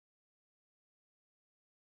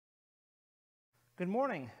Good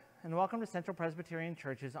morning, and welcome to Central Presbyterian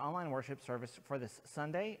Church's online worship service for this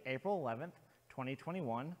Sunday, April 11th,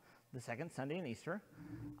 2021, the second Sunday in Easter.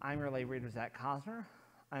 I'm your lay Reader Zac Cosner.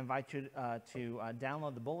 I invite you to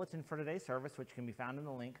download the bulletin for today's service, which can be found in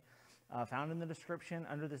the link found in the description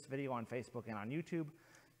under this video on Facebook and on YouTube.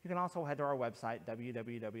 You can also head to our website,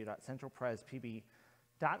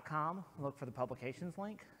 www.centralprespb.com, look for the publications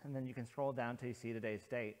link, and then you can scroll down till you see today's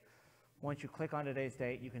date. Once you click on today's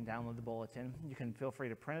date, you can download the bulletin. You can feel free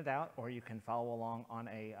to print it out, or you can follow along on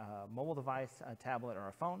a mobile device, a tablet, or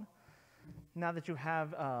a phone. Now that you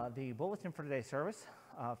have the bulletin for today's service,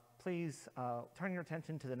 please turn your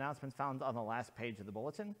attention to the announcements found on the last page of the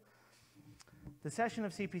bulletin. The session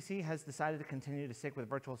of CPC has decided to continue to stick with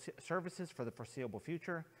virtual services for the foreseeable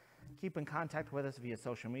future. Keep in contact with us via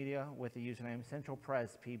social media with the username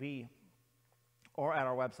CentralPresPB, or at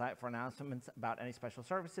our website for announcements about any special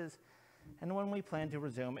services and when we plan to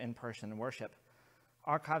resume in-person worship.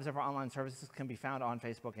 Archives of our online services can be found on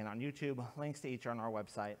Facebook and on YouTube. Links to each are on our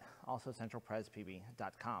website, also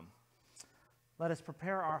centralprespb.com. Let us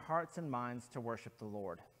prepare our hearts and minds to worship the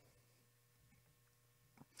Lord.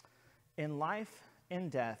 In life, in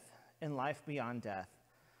death, in life beyond death,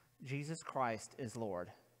 Jesus Christ is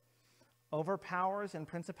Lord. Over powers and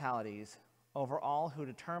principalities, over all who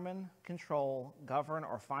determine, control, govern,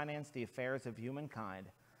 or finance the affairs of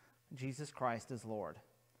humankind, Jesus Christ is Lord.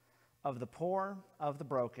 Of the poor, of the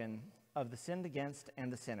broken, of the sinned against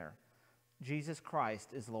and the sinner, Jesus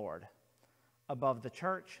Christ is Lord. Above the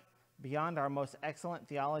church, beyond our most excellent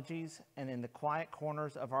theologies, and in the quiet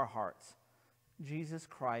corners of our hearts, Jesus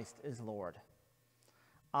Christ is Lord.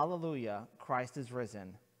 Alleluia, Christ is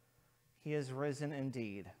risen. He is risen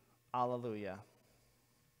indeed. Alleluia.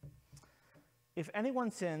 If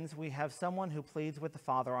anyone sins, we have someone who pleads with the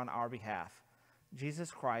Father on our behalf,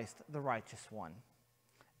 Jesus Christ, the righteous one.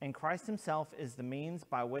 And Christ himself is the means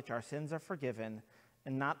by which our sins are forgiven,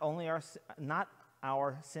 and not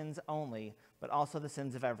our sins only, but also the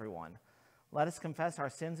sins of everyone. Let us confess our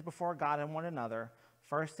sins before God and one another,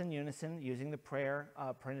 first in unison, using the prayer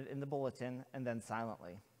printed in the bulletin, and then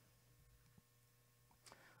silently.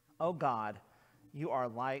 O God, you are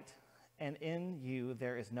light, and in you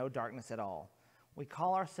there is no darkness at all. We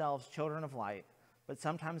call ourselves children of light, but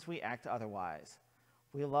sometimes we act otherwise.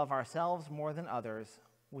 We love ourselves more than others.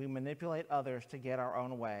 We manipulate others to get our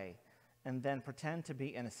own way, and then pretend to be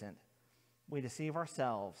innocent. We deceive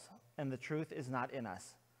ourselves, and the truth is not in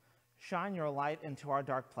us. Shine your light into our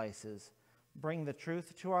dark places. Bring the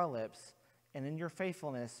truth to our lips, and in your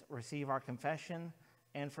faithfulness receive our confession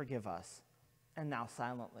and forgive us. And now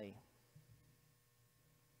silently.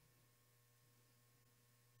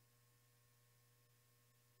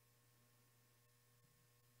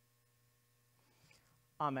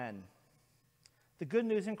 Amen. The good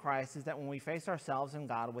news in Christ is that when we face ourselves and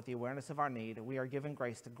God with the awareness of our need, we are given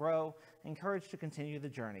grace to grow, encouraged to continue the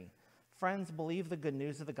journey. Friends, believe the good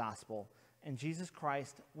news of the gospel. In Jesus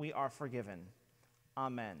Christ, we are forgiven.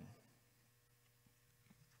 Amen.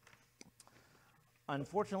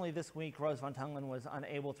 Unfortunately, this week, Rose Von Tunglen was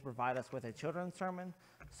unable to provide us with a children's sermon,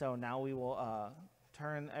 so now we will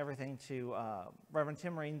turn everything to Reverend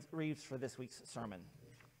Tim Reeves for this week's sermon.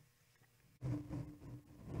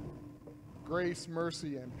 Grace,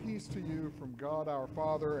 mercy, and peace to you from God our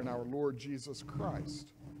Father and our Lord Jesus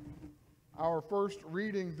Christ. Our first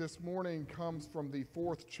reading this morning comes from the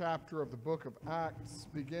 4th chapter of the book of Acts,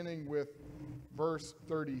 beginning with verse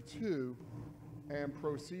 32 and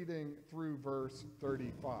proceeding through verse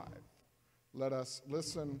 35. Let us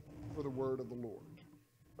listen for the word of the Lord.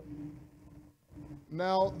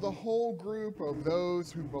 Now the whole group of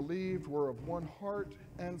those who believed were of one heart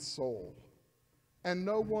and soul, and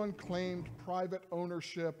no one claimed private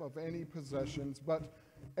ownership of any possessions, but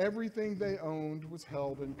everything they owned was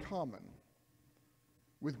held in common.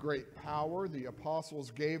 With great power, the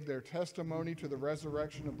apostles gave their testimony to the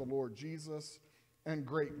resurrection of the Lord Jesus, and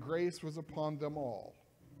great grace was upon them all.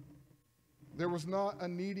 There was not a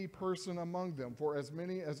needy person among them, for as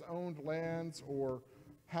many as owned lands or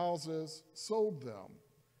houses sold them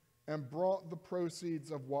and brought the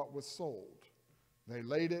proceeds of what was sold. They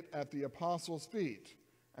laid it at the apostles' feet,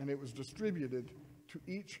 and it was distributed to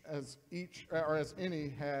each as any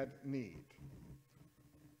had need.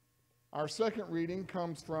 Our second reading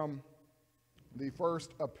comes from the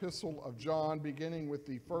first epistle of John, beginning with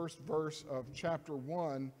the first verse of chapter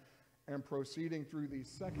 1 and proceeding through the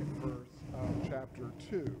second verse of chapter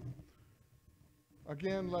 2.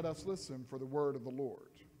 Again, let us listen for the word of the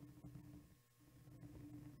Lord.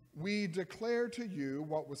 We declare to you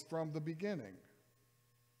what was from the beginning,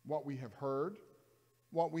 what we have heard,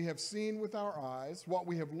 what we have seen with our eyes, what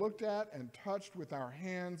we have looked at and touched with our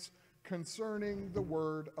hands concerning the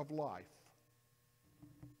word of life.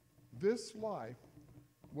 This life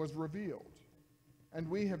was revealed, and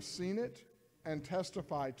we have seen it and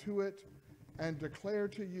testify to it and declare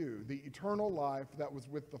to you the eternal life that was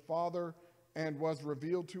with the Father and was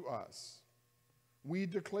revealed to us. We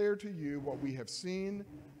declare to you what we have seen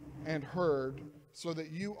and heard, so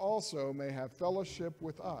that you also may have fellowship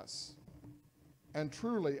with us. And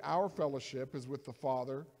truly, our fellowship is with the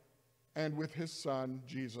Father and with his Son,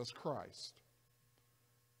 Jesus Christ.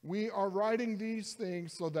 We are writing these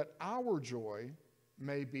things so that our joy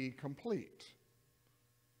may be complete.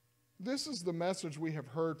 This is the message we have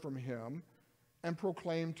heard from him and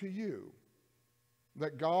proclaim to you,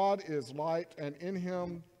 that God is light, and in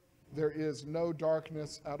him there is no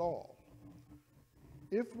darkness at all.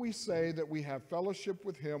 If we say that we have fellowship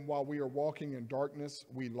with him while we are walking in darkness,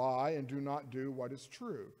 we lie and do not do what is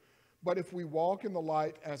true. But if we walk in the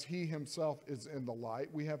light as he himself is in the light,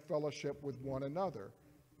 we have fellowship with one another.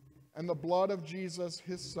 And the blood of Jesus,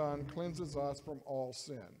 his Son, cleanses us from all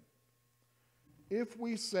sin. If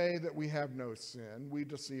we say that we have no sin, we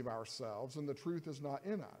deceive ourselves, and the truth is not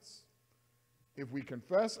in us. If we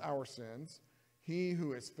confess our sins, he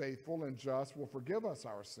who is faithful and just will forgive us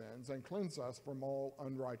our sins and cleanse us from all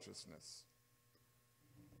unrighteousness.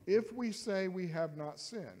 If we say we have not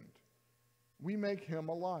sinned, we make him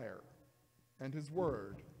a liar, and his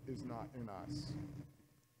word is not in us.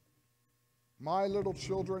 My little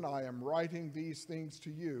children, I am writing these things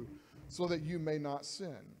to you so that you may not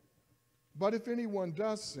sin. But if anyone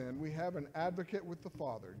does sin, we have an advocate with the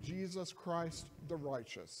Father, Jesus Christ the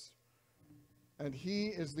righteous. And he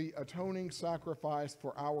is the atoning sacrifice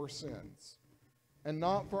for our sins, and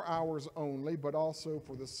not for ours only, but also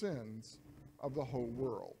for the sins of the whole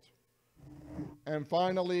world. And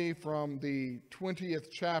finally, from the 20th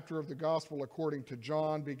chapter of the Gospel according to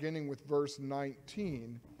John, beginning with verse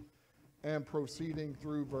 19 and proceeding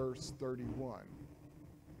through verse 31.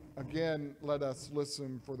 Again, let us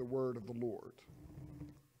listen for the word of the Lord.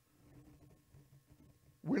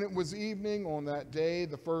 When it was evening on that day,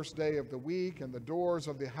 the first day of the week, and the doors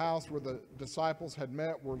of the house where the disciples had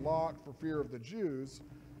met were locked for fear of the Jews,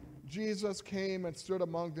 Jesus came and stood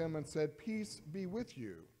among them and said, "Peace be with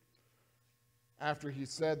you." After he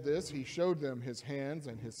said this, he showed them his hands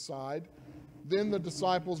and his side. Then the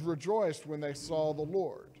disciples rejoiced when they saw the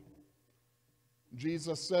Lord.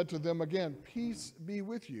 Jesus said to them again, "Peace be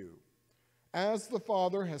with you. As the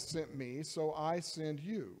Father has sent me, so I send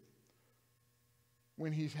you."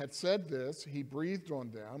 When he had said this, he breathed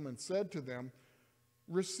on them and said to them,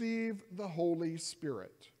 "Receive the Holy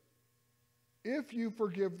Spirit. If you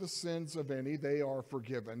forgive the sins of any, they are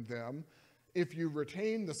forgiven them. If you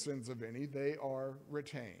retain the sins of any, they are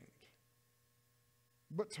retained."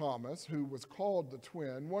 But Thomas, who was called the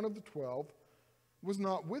twin, one of the 12, was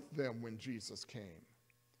not with them when Jesus came.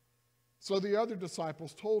 So the other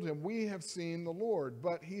disciples told him, "We have seen the Lord."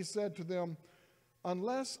 But he said to them,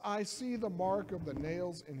 "Unless I see the mark of the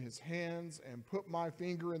nails in his hands and put my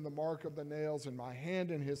finger in the mark of the nails and my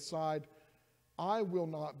hand in his side, I will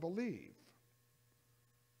not believe."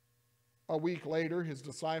 A week later, his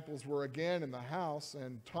disciples were again in the house,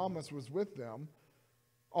 and Thomas was with them.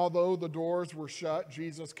 Although the doors were shut,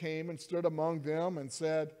 Jesus came and stood among them and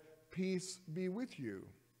said, "Peace be with you."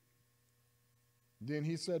 Then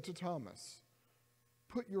he said to Thomas,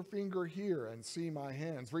 "Put your finger here and see my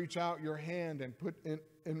hands. Reach out your hand and put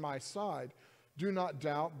in my side. Do not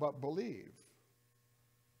doubt, but believe."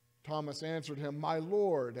 Thomas answered him, "My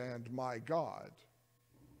Lord and my God."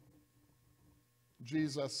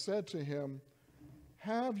 Jesus said to him,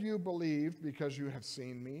 "Have you believed because you have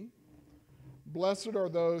seen me? Blessed are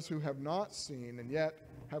those who have not seen and yet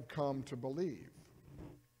have come to believe."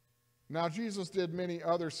 Now Jesus did many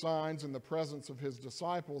other signs in the presence of his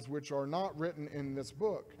disciples, which are not written in this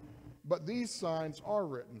book. But these signs are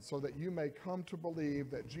written so that you may come to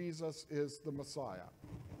believe that Jesus is the Messiah,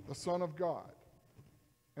 the Son of God,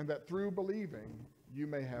 and that through believing you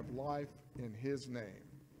may have life in his name.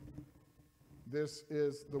 This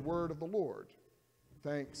is the word of the Lord.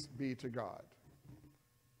 Thanks be to God.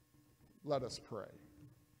 Let us pray.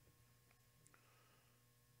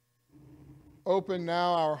 Open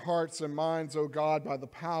now our hearts and minds, O God, by the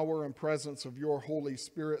power and presence of your Holy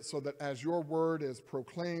Spirit, so that as your word is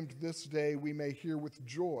proclaimed this day, we may hear with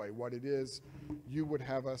joy what it is you would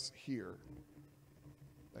have us hear.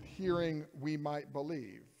 That hearing we might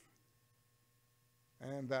believe,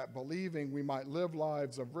 and that believing we might live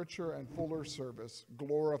lives of richer and fuller service,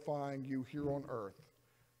 glorifying you here on earth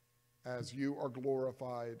as you are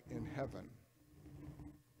glorified in heaven.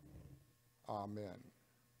 Amen.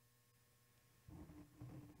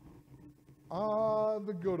 Ah,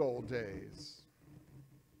 the good old days.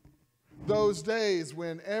 Those days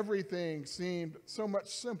when everything seemed so much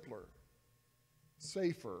simpler,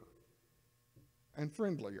 safer, and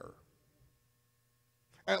friendlier.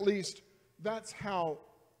 At least, that's how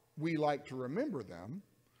we like to remember them.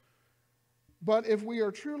 But if we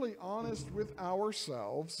are truly honest with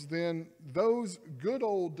ourselves, then those good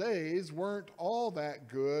old days weren't all that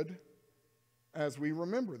good as we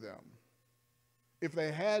remember them. If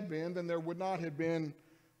they had been, then there would not have been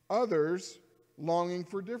others longing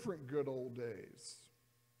for different good old days.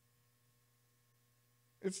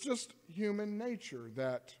 It's just human nature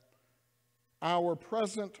that our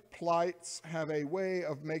present plights have a way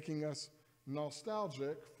of making us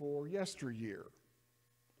nostalgic for yesteryear.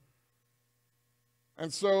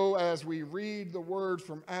 And so, as we read the word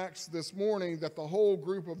from Acts this morning, that the whole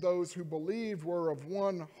group of those who believed were of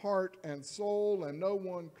one heart and soul, and no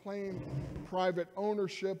one claimed private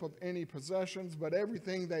ownership of any possessions, but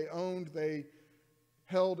everything they owned they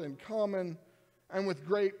held in common. And with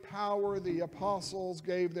great power, the apostles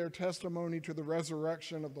gave their testimony to the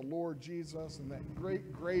resurrection of the Lord Jesus, and that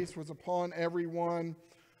great grace was upon everyone.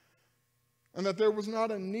 And that there was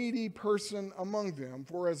not a needy person among them,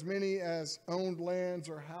 for as many as owned lands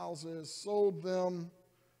or houses sold them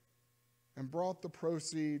and brought the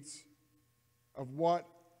proceeds of what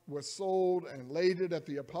was sold and laid it at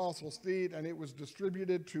the apostles' feet, and it was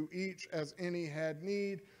distributed to each as any had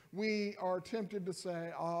need. We are tempted to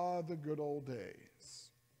say, ah, the good old days.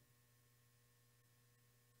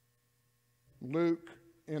 Luke,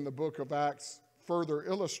 in the book of Acts, further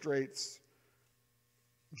illustrates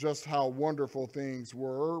just how wonderful things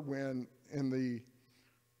were when in the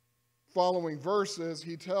following verses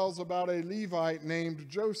he tells about a Levite named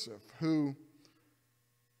Joseph, who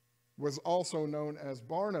was also known as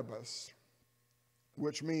Barnabas,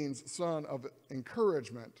 which means son of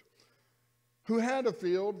encouragement, who had a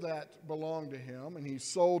field that belonged to him, and he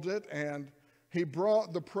sold it, and he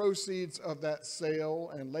brought the proceeds of that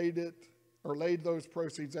sale and laid those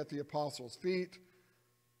proceeds at the apostles' feet.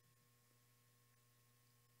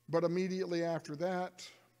 But immediately after that,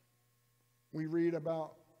 we read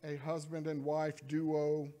about a husband and wife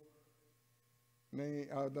duo,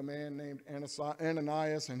 the man named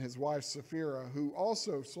Ananias and his wife Sapphira, who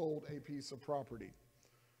also sold a piece of property.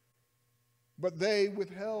 But they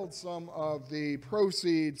withheld some of the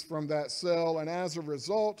proceeds from that sale, and as a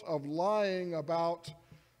result of lying about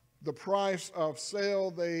the price of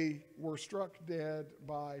sale, they were struck dead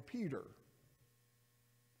by Peter.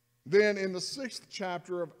 Then in the 6th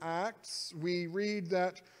chapter of Acts, we read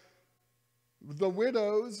that the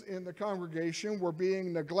widows in the congregation were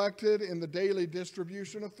being neglected in the daily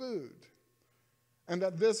distribution of food, and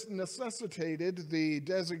that this necessitated the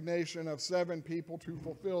designation of 7 people to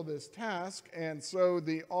fulfill this task, and so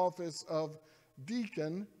the office of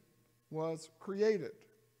deacon was created.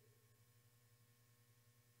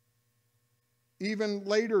 Even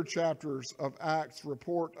later chapters of Acts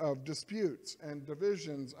report of disputes and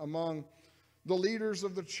divisions among the leaders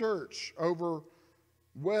of the church over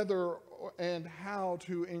whether and how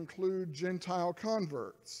to include Gentile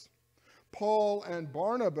converts. Paul and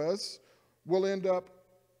Barnabas will end up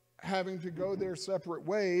having to go their separate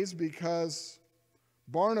ways because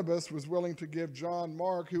Barnabas was willing to give John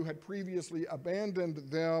Mark, who had previously abandoned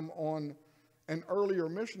them on an earlier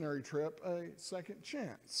missionary trip, a second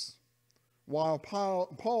chance, while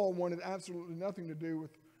Paul wanted absolutely nothing to do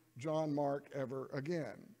with John Mark ever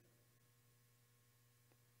again.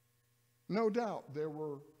 No doubt there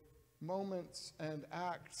were moments and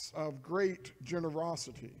acts of great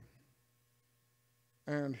generosity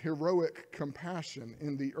and heroic compassion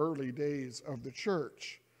in the early days of the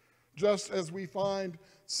church, just as we find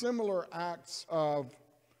similar acts of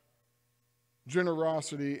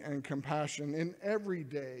generosity and compassion in every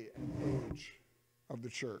day and age of the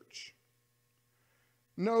church.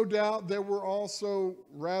 No doubt there were also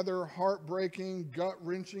rather heartbreaking,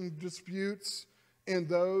 gut-wrenching disputes in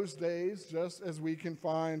those days, just as we can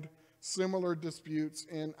find similar disputes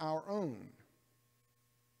in our own.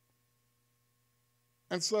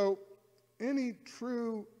 And so, any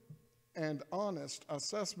true and honest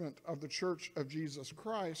assessment of the Church of Jesus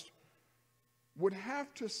Christ would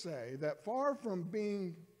have to say that far from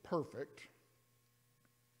being perfect,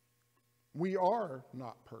 we are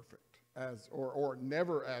not perfect, or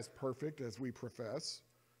never as perfect as we profess,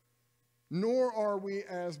 nor are we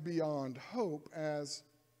as beyond hope as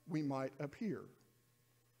we might appear,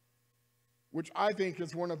 which I think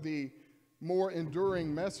is one of the more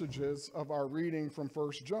enduring messages of our reading from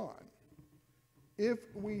 1 John. If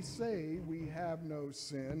we say we have no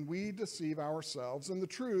sin, we deceive ourselves, and the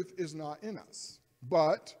truth is not in us.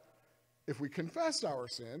 But If we confess our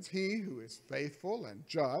sins, he who is faithful and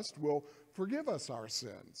just will forgive us our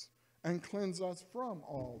sins and cleanse us from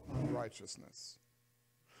all unrighteousness.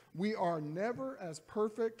 We are never as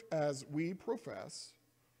perfect as we profess,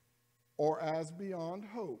 or as beyond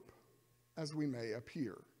hope as we may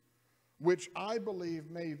appear, which I believe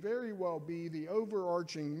may very well be the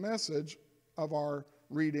overarching message of our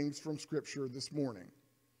readings from Scripture this morning.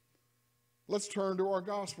 Let's turn to our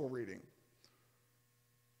gospel reading.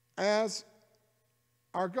 As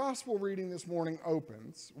our gospel reading this morning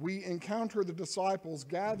opens, we encounter the disciples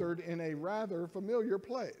gathered in a rather familiar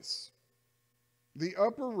place, the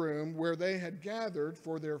upper room where they had gathered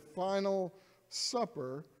for their final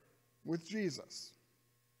supper with Jesus.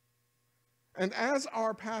 And as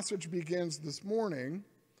our passage begins this morning,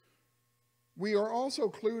 we are also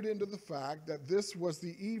clued into the fact that this was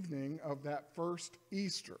the evening of that first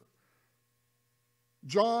Easter.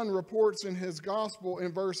 John reports in his gospel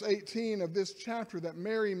in verse 18 of this chapter that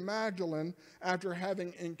Mary Magdalene, after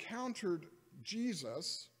having encountered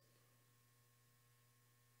Jesus,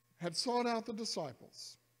 had sought out the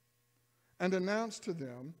disciples and announced to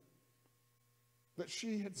them that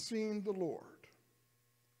she had seen the Lord.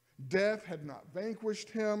 Death had not vanquished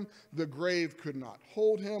him. The grave could not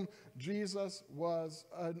hold him. Jesus was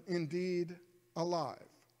indeed alive.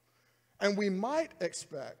 And we might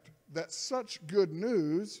expect that such good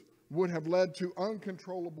news would have led to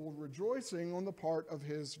uncontrollable rejoicing on the part of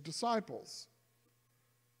his disciples.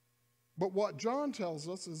 But what John tells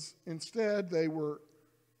us is instead they were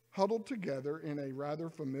huddled together in a rather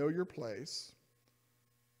familiar place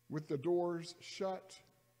with the doors shut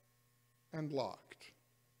and locked,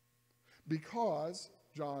 because,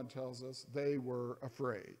 John tells us, they were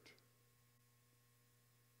afraid.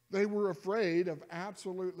 They were afraid of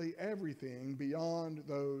absolutely everything beyond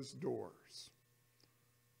those doors.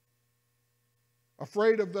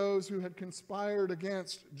 Afraid of those who had conspired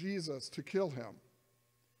against Jesus to kill him.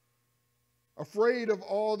 Afraid of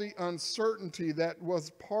all the uncertainty that was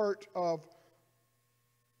part of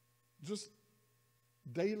just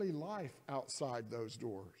daily life outside those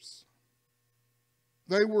doors.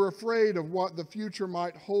 They were afraid of what the future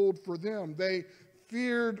might hold for them. They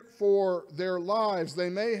feared for their lives. They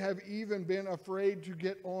may have even been afraid to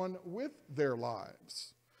get on with their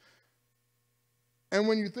lives. And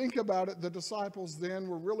when you think about it, the disciples then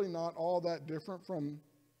were really not all that different from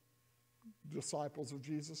disciples of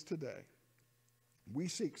Jesus today. We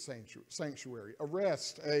seek sanctuary, a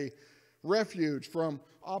rest, a refuge from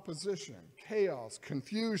opposition, chaos,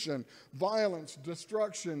 confusion, violence,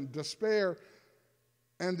 destruction, despair,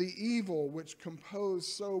 and the evil which compose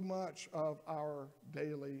so much of our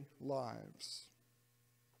daily lives.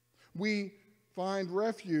 We find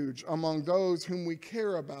refuge among those whom we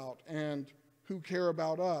care about and who care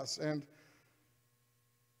about us, and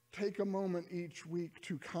take a moment each week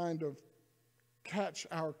to kind of catch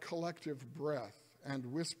our collective breath and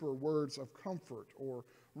whisper words of comfort or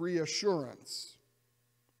reassurance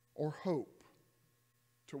or hope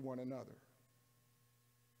to one another.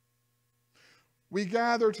 We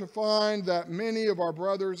gather to find that many of our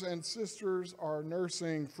brothers and sisters are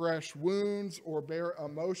nursing fresh wounds or bear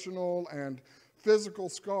emotional and physical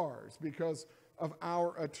scars because of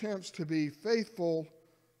our attempts to be faithful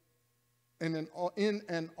in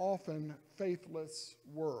an often faithless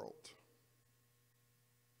world.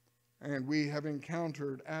 And we have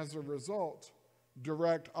encountered, as a result,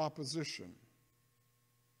 direct opposition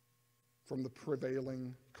from the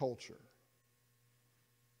prevailing culture.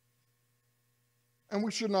 And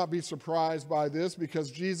we should not be surprised by this,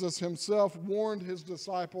 because Jesus himself warned his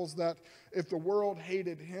disciples that if the world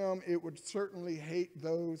hated him, it would certainly hate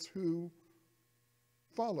those who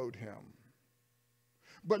followed him.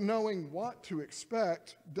 But knowing what to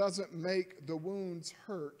expect doesn't make the wounds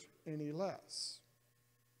hurt any less.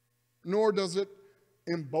 Nor does it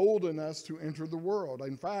embolden us to enter the world.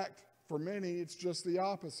 In fact, for many, it's just the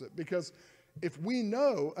opposite. Because if we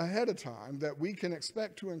know ahead of time that we can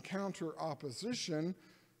expect to encounter opposition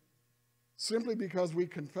simply because we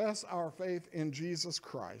confess our faith in Jesus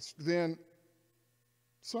Christ, then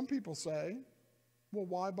some people say, well,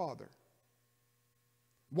 why bother?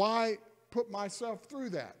 Why put myself through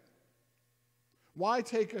that? Why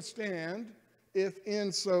take a stand if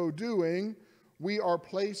in so doing we are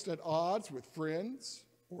placed at odds with friends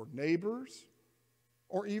or neighbors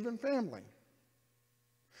or even family?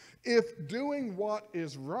 If doing what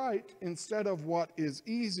is right instead of what is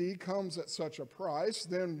easy comes at such a price,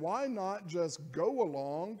 then why not just go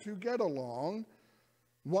along to get along?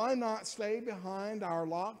 Why not stay behind our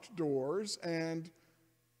locked doors and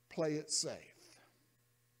play it safe?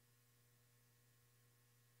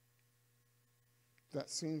 That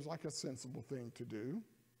seems like a sensible thing to do.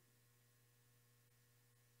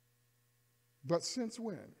 But since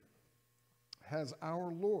when has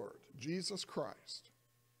our Lord Jesus Christ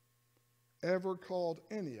ever called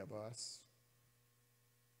any of us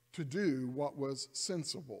to do what was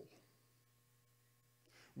sensible?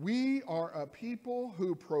 We are a people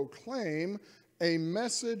who proclaim a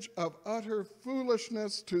message of utter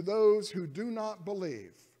foolishness to those who do not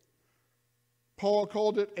believe. Paul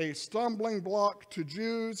called it a stumbling block to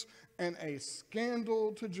Jews and a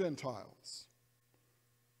scandal to Gentiles.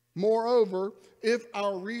 Moreover, if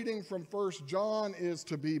our reading from 1 John is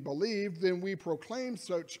to be believed, then we proclaim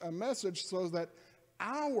such a message so that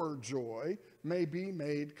our joy may be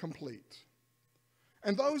made complete.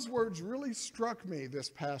 And those words really struck me this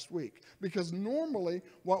past week, because normally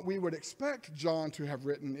what we would expect John to have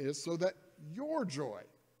written is so that your joy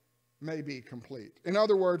may be complete. In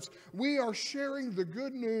other words, we are sharing the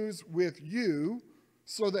good news with you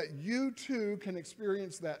so that you too can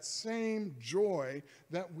experience that same joy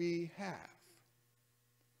that we have.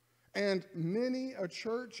 And many a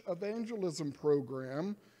church evangelism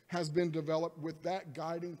program has been developed with that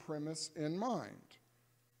guiding premise in mind.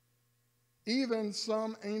 Even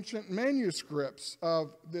some ancient manuscripts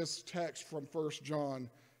of this text from 1 John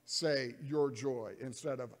say your joy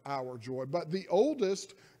instead of our joy. But the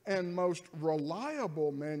oldest and most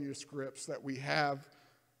reliable manuscripts that we have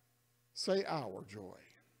say our joy,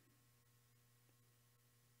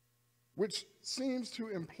 which seems to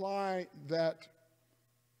imply that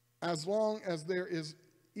as long as there is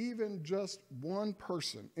even just one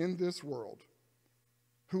person in this world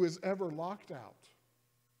who is ever locked out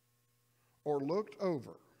or looked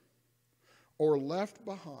over or left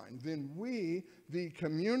behind, then we, the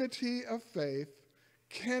community of faith,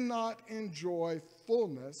 cannot enjoy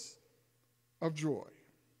fullness of joy.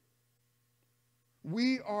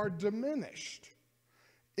 We are diminished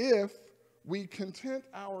if we content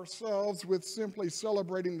ourselves with simply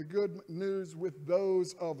celebrating the good news with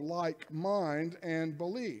those of like mind and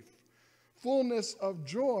belief. Fullness of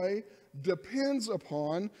joy depends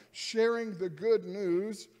upon sharing the good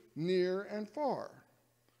news near and far.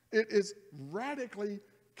 It is radically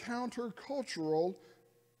countercultural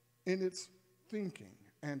in its thinking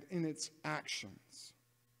and in its actions,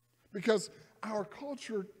 because our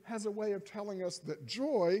culture has a way of telling us that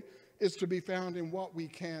joy is to be found in what we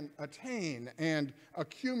can attain and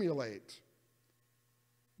accumulate.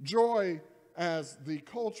 Joy, as the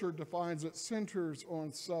culture defines it, centers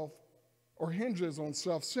on self or hinges on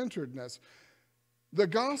self-centeredness. The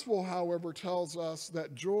gospel, however, tells us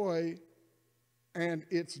that joy and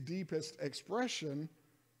its deepest expression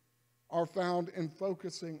are found in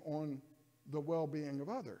focusing on the well-being of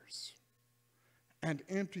others and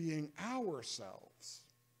emptying ourselves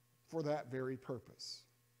for that very purpose.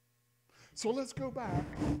 So let's go back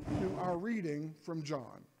to our reading from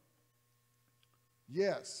John.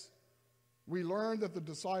 Yes, we learned that the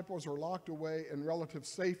disciples are locked away in relative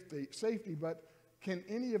safety, but can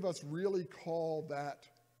any of us really call that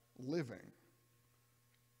living?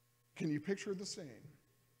 Can you picture the scene?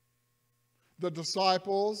 The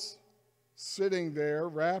disciples sitting there,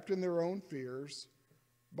 wrapped in their own fears,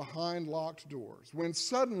 behind locked doors, when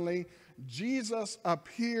suddenly Jesus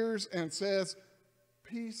appears and says,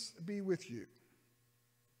 "Peace be with you."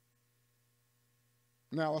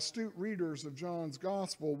 Now, astute readers of John's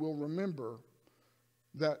gospel will remember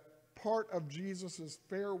that part of Jesus'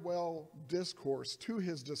 farewell discourse to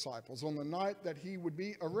his disciples on the night that he would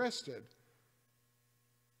be arrested,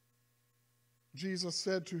 Jesus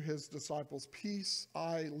said to his disciples, "Peace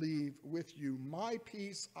I leave with you. My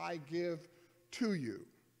peace I give to you.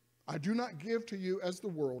 I do not give to you as the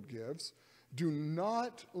world gives. Do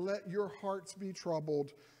not let your hearts be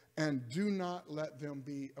troubled, and do not let them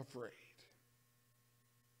be afraid."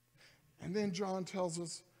 And then John tells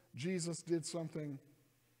us Jesus did something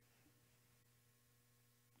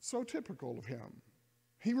so typical of him.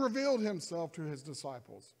 He revealed himself to his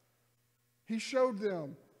disciples. He showed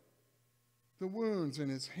them the wounds in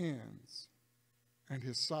his hands and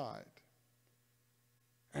his side.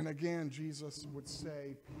 And again, Jesus would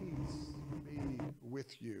say, "Peace be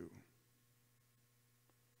with you."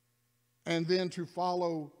 And then to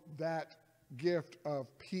follow that gift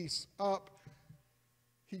of peace up,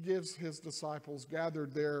 he gives his disciples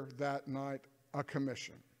gathered there that night a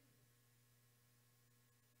commission.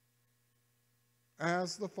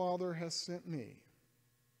 "As the Father has sent me,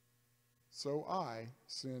 so I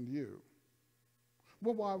send you."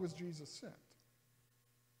 Well, why was Jesus sent?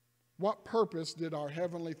 What purpose did our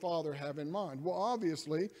Heavenly Father have in mind? Well,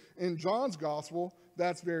 obviously, in John's Gospel,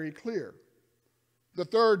 that's very clear. The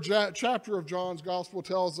third chapter of John's Gospel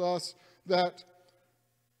tells us that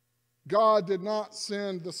God did not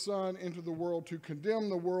send the Son into the world to condemn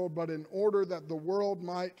the world, but in order that the world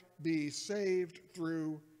might be saved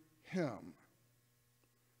through him.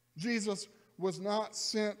 Jesus was not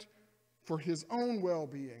sent for his own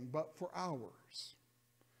well-being, but for ours.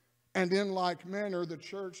 And in like manner, the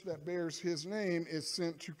church that bears his name is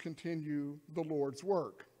sent to continue the Lord's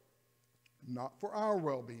work, not for our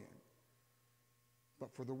well-being,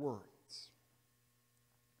 but for the world's.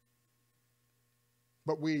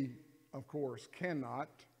 But we, of course, cannot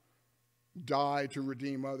die to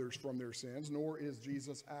redeem others from their sins, nor is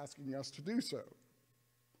Jesus asking us to do so.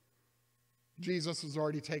 Jesus has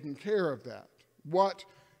already taken care of that. What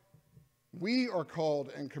we are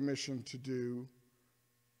called and commissioned to do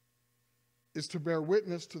is to bear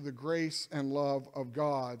witness to the grace and love of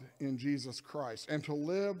God in Jesus Christ, and to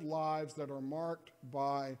live lives that are marked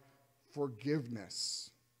by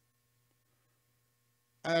forgiveness.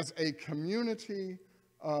 As a community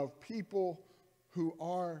of people who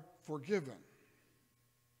are forgiven,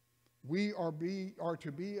 we are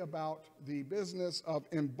to be about the business of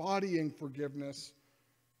embodying forgiveness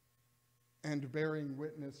and bearing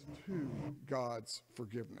witness to God's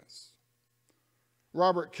forgiveness.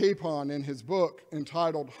 Robert Capon, in his book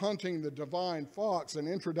entitled Hunting the Divine Fox, an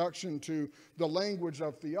introduction to the language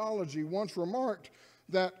of theology, once remarked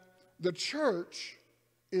that the church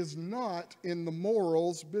is not in the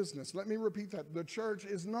morals business. Let me repeat that. The church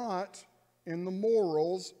is not in the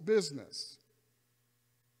morals business.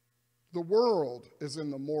 The world is in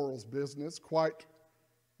the morals business, quite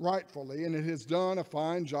rightfully, and it has done a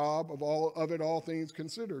fine job of it, all things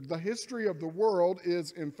considered. The history of the world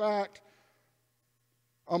is, in fact,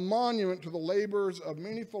 a monument to the labors of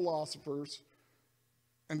many philosophers,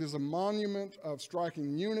 and is a monument of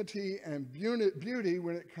striking unity and beauty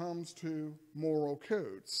when it comes to moral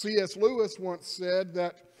codes. C.S. Lewis once said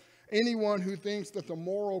that anyone who thinks that the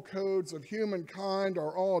moral codes of humankind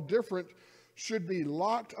are all different should be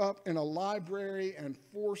locked up in a library and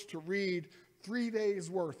forced to read 3 days'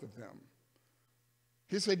 worth of them.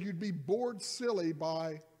 He said you'd be bored silly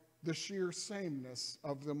by the sheer sameness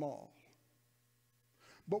of them all.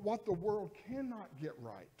 But what the world cannot get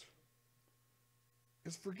right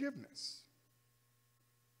is forgiveness,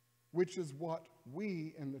 which is what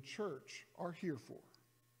we in the church are here for.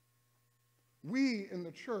 We in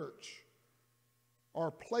the church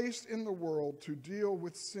are placed in the world to deal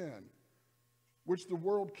with sin, which the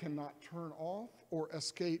world cannot turn off or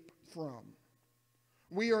escape from.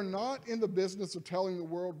 We are not in the business of telling the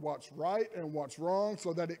world what's right and what's wrong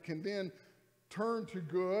so that it can then turn to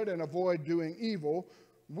good and avoid doing evil.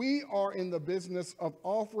 We are in the business of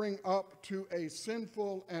offering up to a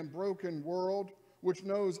sinful and broken world, which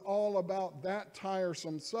knows all about that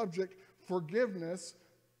tiresome subject, forgiveness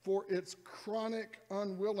for its chronic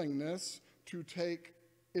unwillingness to take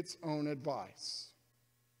its own advice.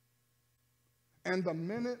 And the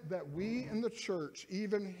minute that we in the church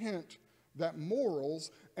even hint that morals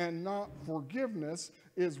and not forgiveness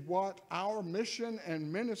is what our mission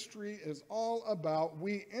and ministry is all about,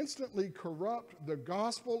 we instantly corrupt the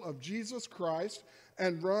gospel of Jesus Christ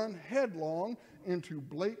and run headlong into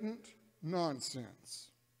blatant nonsense.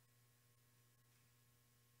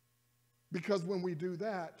 Because when we do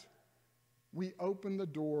that, we open the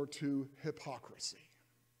door to hypocrisy.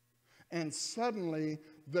 And suddenly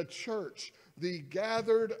the church, the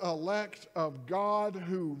gathered elect of God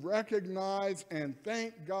who recognize and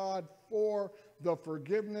thank God for the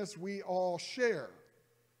forgiveness we all share,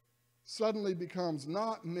 suddenly becomes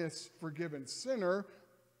not Miss Forgiven Sinner,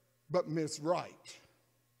 but Miss Right.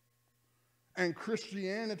 And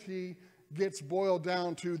Christianity gets boiled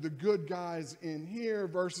down to the good guys in here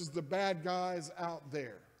versus the bad guys out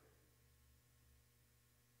there.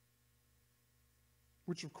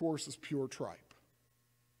 Which, of course, is pure tripe.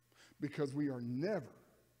 Because we are never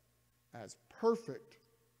as perfect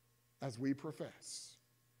as we profess,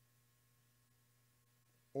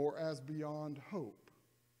 or as beyond hope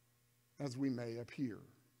as we may appear.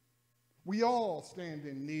 We all stand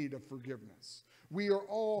in need of forgiveness. We are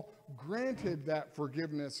all granted that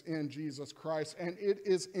forgiveness in Jesus Christ, and it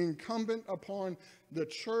is incumbent upon the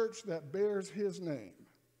church that bears his name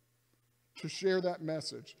to share that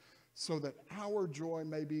message, so that our joy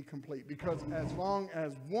may be complete. Because as long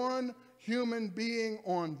as one human being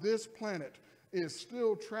on this planet is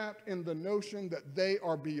still trapped in the notion that they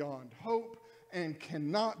are beyond hope and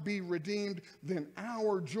cannot be redeemed, then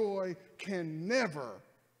our joy can never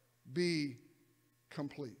be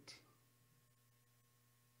complete.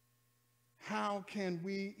 How can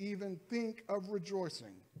we even think of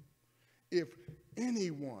rejoicing if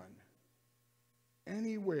anyone,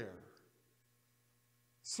 anywhere,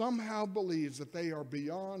 somehow believes that they are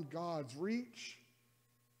beyond God's reach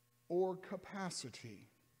or capacity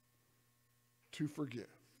to forgive.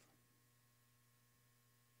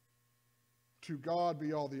 To God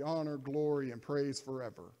be all the honor, glory, and praise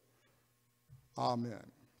forever. Amen.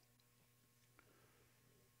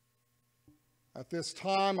 At this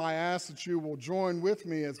time, I ask that you will join with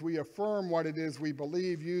me as we affirm what it is we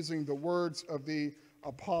believe using the words of the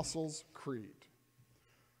Apostles' Creed.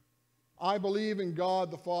 I believe in God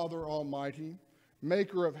the Father Almighty,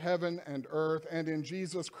 maker of heaven and earth, and in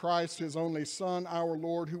Jesus Christ, his only Son, our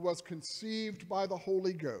Lord, who was conceived by the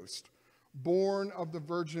Holy Ghost, born of the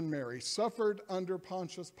Virgin Mary, suffered under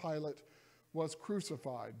Pontius Pilate, was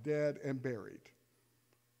crucified, dead, and buried.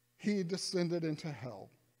 He descended into hell.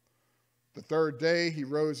 The third day he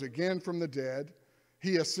rose again from the dead.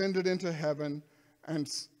 He ascended into heaven and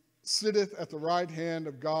sitteth at the right hand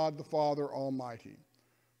of God the Father Almighty.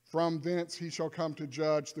 From thence he shall come to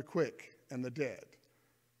judge the quick and the dead.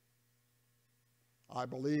 I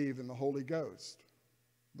believe in the Holy Ghost,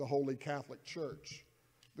 the Holy Catholic Church,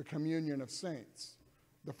 the communion of saints,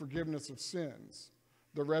 the forgiveness of sins,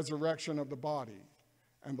 the resurrection of the body,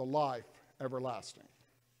 and the life everlasting.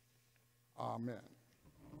 Amen.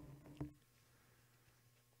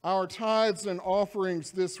 Our tithes and offerings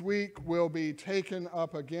this week will be taken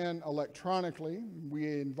up again electronically.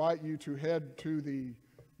 We invite you to head to the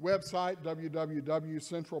website,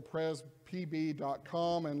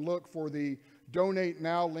 www.centralprespb.com, and look for the Donate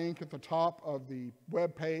Now link at the top of the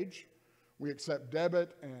web page. We accept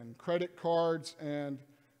debit and credit cards, and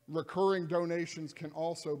recurring donations can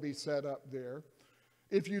also be set up there.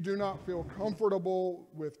 If you do not feel comfortable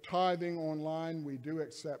with tithing online, we do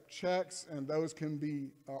accept checks, and those can be,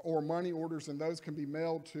 or money orders, and those can be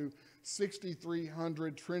mailed to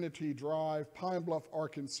 6300 Trinity Drive, Pine Bluff,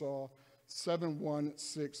 Arkansas,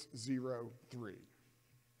 71603.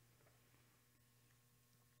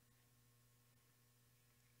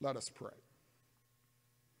 Let us pray.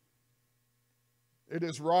 It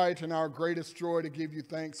is right and our greatest joy to give you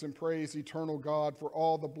thanks and praise, eternal God, for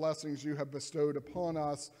all the blessings you have bestowed upon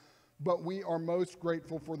us, but we are most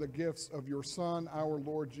grateful for the gifts of your Son, our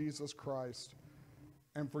Lord Jesus Christ,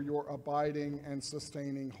 and for your abiding and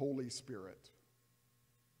sustaining Holy Spirit.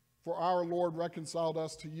 For our Lord reconciled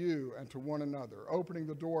us to you and to one another, opening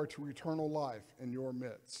the door to eternal life in your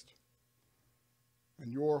midst.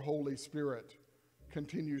 And your Holy Spirit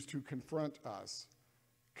continues to confront us,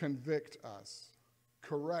 convict us,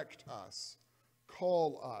 correct us,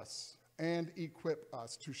 call us, and equip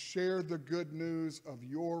us to share the good news of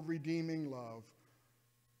your redeeming love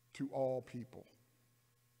to all people.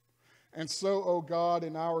 And so, O God,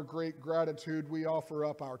 in our great gratitude, we offer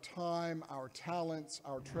up our time, our talents,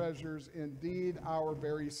 our treasures, indeed our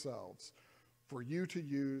very selves, for you to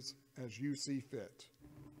use as you see fit,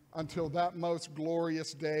 until that most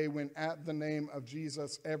glorious day when at the name of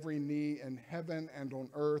Jesus every knee in heaven and on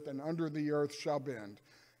earth and under the earth shall bend,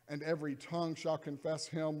 and every tongue shall confess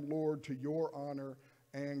him, Lord, to your honor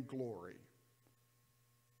and glory.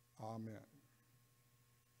 Amen.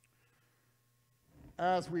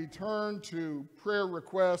 As we turn to prayer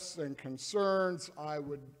requests and concerns, I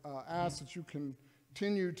would ask that you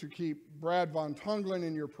continue to keep Brad Von Tunglen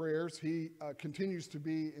in your prayers. He continues to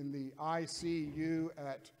be in the ICU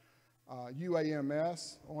at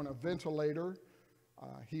UAMS on a ventilator.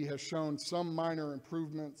 He has shown some minor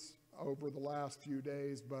improvements over the last few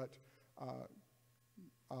days, but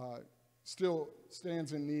still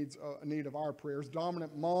stands in need of our prayers.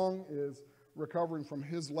 Dominic Mong is recovering from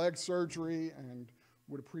his leg surgery and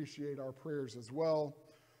would appreciate our prayers as well.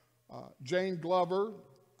 Jane Glover,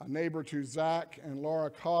 a neighbor to Zach and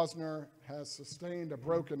Laura Cosner, has sustained a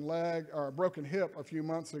broken leg or a broken hip a few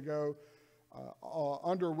months ago,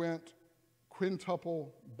 underwent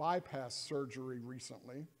quintuple bypass surgery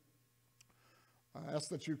recently. I ask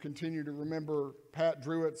that you continue to remember Pat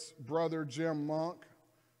Druitt's brother, Jim Monk,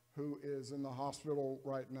 who is in the hospital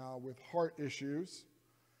right now with heart issues,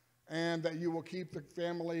 and that you will keep the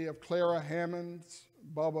family of Clara Hammonds,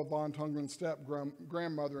 Bubba Von Tunglen's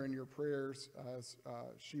step-grandmother, in your prayers as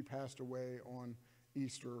she passed away on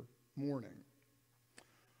Easter morning.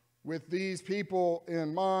 With these people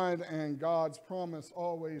in mind and God's promise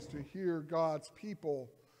always to hear God's people,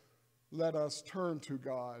 let us turn to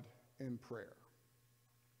God in prayer.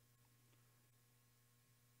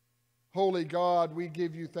 Holy God, we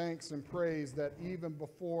give you thanks and praise that even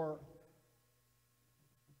before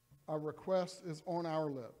a request is on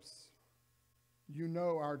our lips, you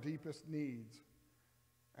know our deepest needs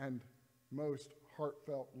and most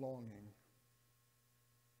heartfelt longing.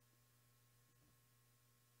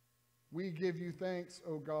 We give you thanks,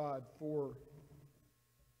 O God, for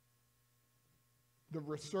the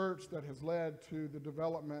research that has led to the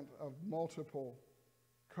development of multiple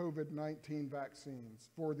COVID-19 vaccines,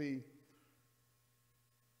 for the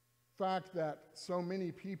fact that so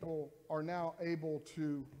many people are now able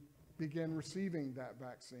to begin receiving that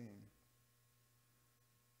vaccine.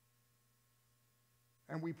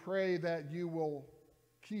 And we pray that you will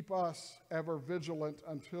keep us ever vigilant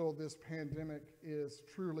until this pandemic is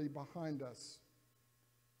truly behind us.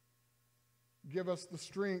 Give us the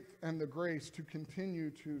strength and the grace to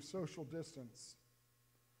continue to social distance,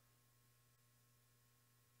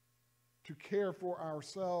 to care for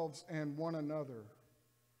ourselves and one another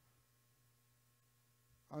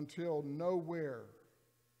until nowhere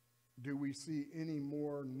do we see any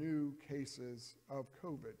more new cases of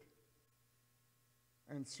COVID,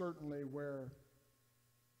 and certainly where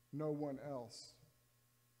no one else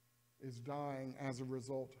is dying as a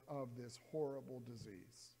result of this horrible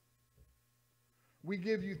disease. We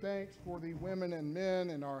give you thanks for the women and men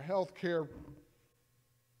in our healthcare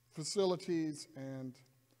facilities and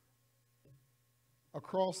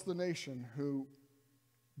across the nation who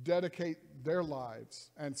dedicate their lives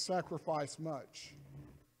and sacrifice much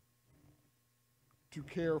to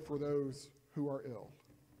care for those who are ill.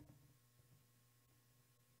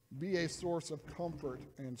 Be a source of comfort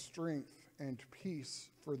and strength and peace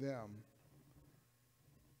for them.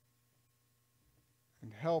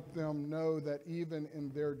 And help them know that even in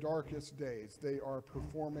their darkest days, they are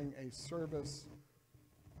performing a service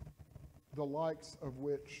the likes of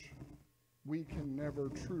which we can never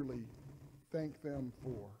truly thank them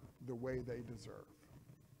for the way they deserve.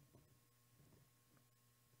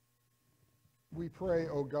 We pray,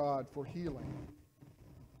 O God, for healing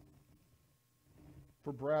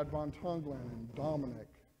for Brad Von Tunglen and Dominic,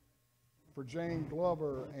 for Jane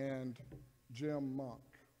Glover and Jim Monk.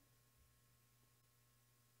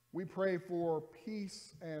 We pray for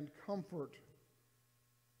peace and comfort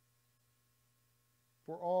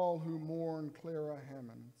for all who mourn Clara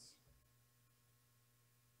Hammonds.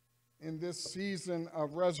 In this season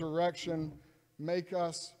of resurrection, make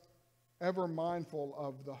us ever mindful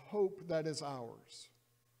of the hope that is ours,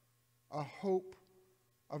 a hope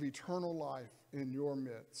of eternal life in your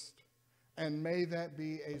midst. And may that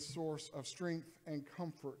be a source of strength and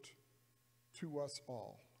comfort to us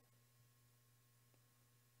all.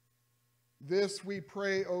 This we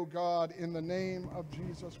pray, O God, in the name of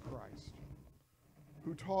Jesus Christ,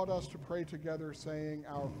 who taught us to pray together, saying,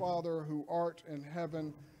 Our Father, who art in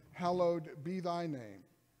heaven, hallowed be thy name.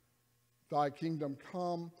 Thy kingdom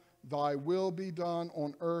come, thy will be done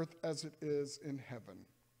on earth as it is in heaven.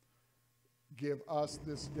 Give us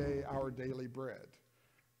this day our daily bread,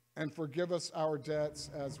 and forgive us our debts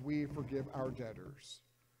as we forgive our debtors.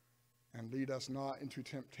 And lead us not into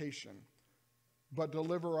temptation, but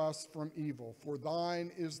deliver us from evil. For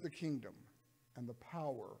thine is the kingdom, and the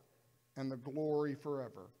power, and the glory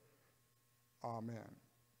forever. Amen.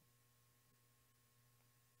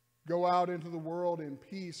 Go out into the world in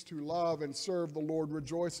peace to love and serve the Lord,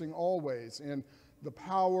 rejoicing always in the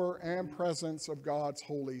power and presence of God's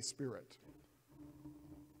Holy Spirit,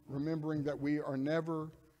 remembering that we are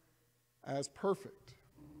never as perfect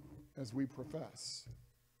as we profess,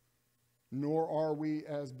 nor are we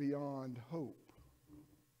as beyond hope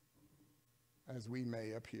as we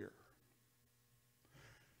may appear.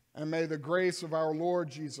 And may the grace of our Lord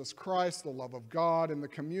Jesus Christ, the love of God, and the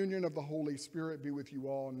communion of the Holy Spirit be with you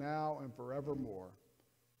all now and forevermore.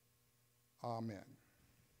 Amen.